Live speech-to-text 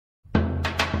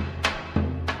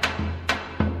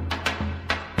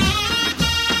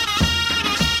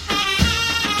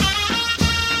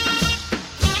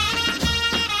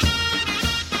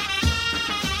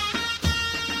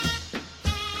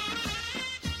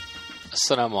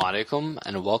Assalamu alaikum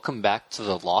and welcome back to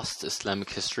the Lost Islamic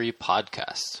History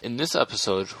Podcast. In this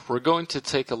episode, we're going to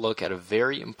take a look at a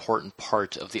very important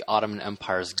part of the Ottoman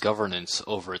Empire's governance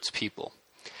over its people.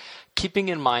 Keeping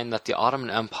in mind that the Ottoman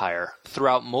Empire,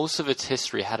 throughout most of its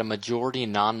history, had a majority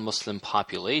non-Muslim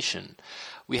population,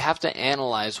 we have to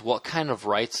analyze what kind of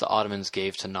rights the Ottomans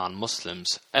gave to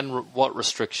non-Muslims and what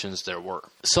restrictions there were.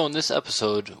 So in this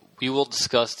episode, we will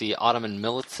discuss the Ottoman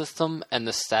millet system and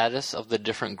the status of the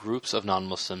different groups of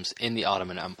non-Muslims in the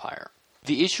Ottoman Empire.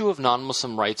 The issue of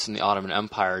non-Muslim rights in the Ottoman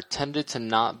Empire tended to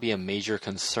not be a major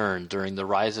concern during the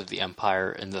rise of the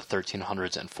empire in the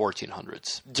 1300s and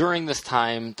 1400s. During this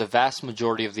time, the vast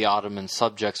majority of the Ottoman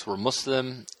subjects were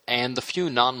Muslim, and the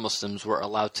few non-Muslims were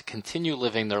allowed to continue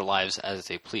living their lives as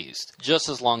they pleased, just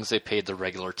as long as they paid the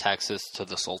regular taxes to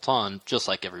the Sultan, just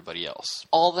like everybody else.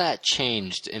 All that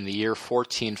changed in the year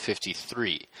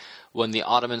 1453, when the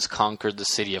Ottomans conquered the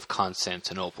city of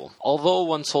Constantinople. Although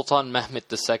when Sultan Mehmed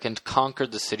II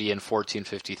conquered the city in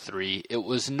 1453, it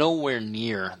was nowhere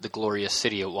near the glorious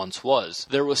city it once was.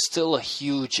 There was still a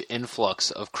huge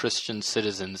influx of Christian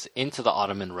citizens into the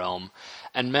Ottoman realm,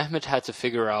 and Mehmed had to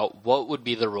figure out what would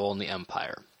be the role in the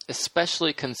empire,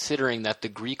 especially considering that the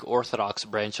Greek Orthodox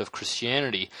branch of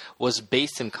Christianity was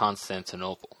based in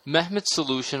Constantinople. Mehmed's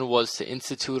solution was to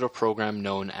institute a program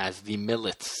known as the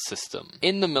millet system.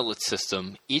 In the millet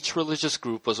system, each religious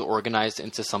group was organized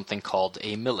into something called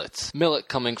a millet. Millet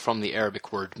coming from the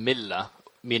Arabic word millah,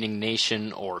 meaning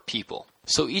nation or people.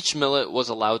 So each millet was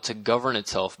allowed to govern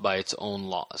itself by its own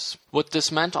laws. What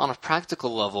this meant on a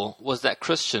practical level was that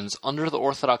Christians under the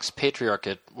Orthodox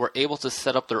Patriarchate were able to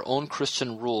set up their own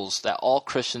Christian rules that all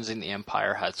Christians in the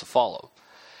empire had to follow.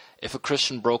 If a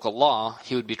Christian broke a law,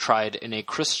 he would be tried in a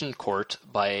Christian court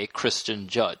by a Christian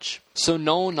judge. So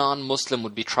no non-Muslim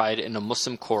would be tried in a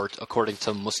Muslim court according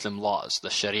to Muslim laws,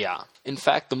 the Sharia. In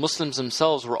fact, the Muslims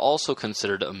themselves were also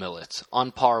considered a millet,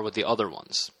 on par with the other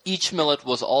ones. Each millet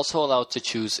was also allowed to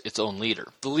choose its own leader.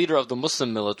 The leader of the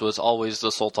Muslim millet was always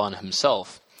the Sultan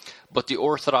himself, but the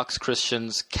Orthodox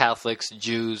Christians, Catholics,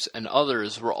 Jews, and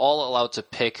others were all allowed to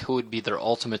pick who would be their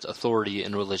ultimate authority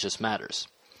in religious matters.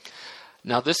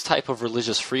 Now, this type of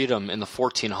religious freedom in the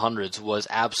 1400s was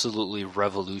absolutely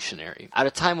revolutionary. At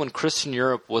a time when Christian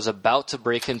Europe was about to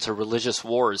break into religious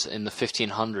wars in the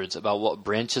 1500s about what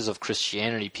branches of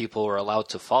Christianity people were allowed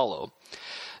to follow,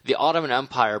 the Ottoman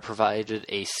Empire provided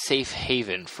a safe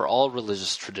haven for all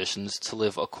religious traditions to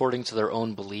live according to their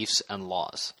own beliefs and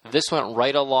laws. This went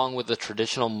right along with the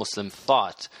traditional Muslim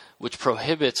thought, which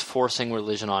prohibits forcing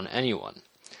religion on anyone.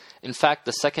 In fact,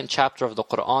 the second chapter of the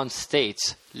Quran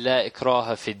states, La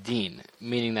ikraha fid din,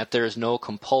 meaning that there is no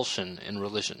compulsion in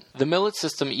religion. The millet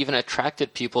system even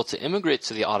attracted people to immigrate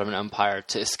to the Ottoman Empire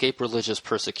to escape religious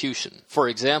persecution. For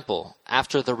example,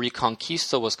 after the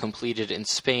Reconquista was completed in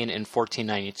Spain in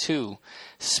 1492,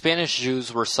 Spanish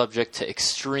Jews were subject to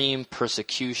extreme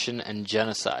persecution and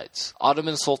genocides.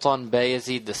 Ottoman Sultan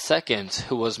Bayezid II,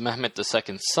 who was Mehmed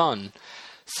II's son,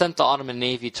 sent the Ottoman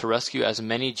Navy to rescue as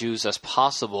many Jews as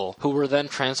possible, who were then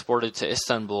transported to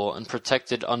Istanbul and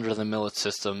protected under the millet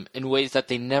system in ways that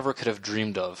they never could have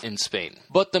dreamed of in Spain.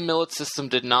 But the millet system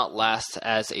did not last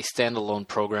as a standalone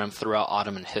program throughout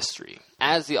Ottoman history.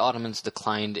 As the Ottomans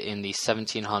declined in the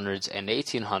 1700s and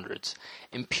 1800s,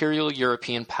 imperial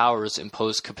European powers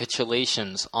imposed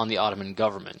capitulations on the Ottoman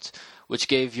government, which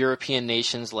gave European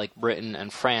nations like Britain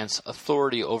and France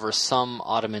authority over some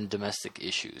Ottoman domestic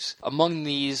issues. Among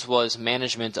these was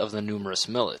management of the numerous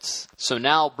millets. So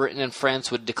now Britain and France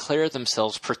would declare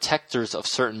themselves protectors of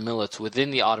certain millets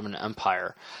within the Ottoman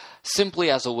Empire,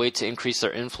 simply as a way to increase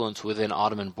their influence within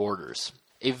Ottoman borders.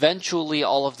 Eventually,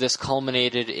 all of this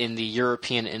culminated in the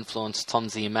European-influenced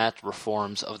Tanzimat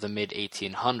reforms of the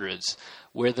mid-1800s,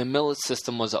 where the millet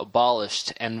system was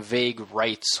abolished and vague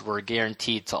rights were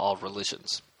guaranteed to all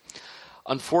religions.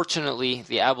 Unfortunately,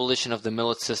 the abolition of the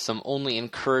millet system only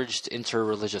encouraged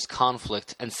inter-religious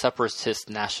conflict and separatist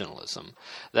nationalism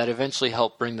that eventually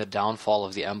helped bring the downfall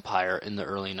of the empire in the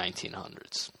early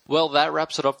 1900s. Well, that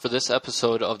wraps it up for this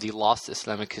episode of the Lost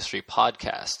Islamic History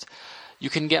Podcast. You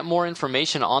can get more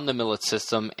information on the millet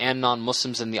system and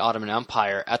non-Muslims in the Ottoman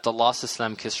Empire at the Lost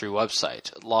Islamic History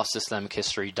website,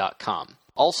 lostislamichistory.com.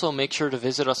 Also, make sure to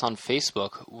visit us on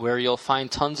Facebook, where you'll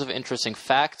find tons of interesting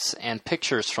facts and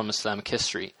pictures from Islamic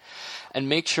history. And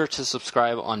make sure to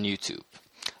subscribe on YouTube.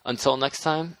 Until next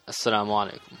time, Assalamu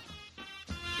alaikum.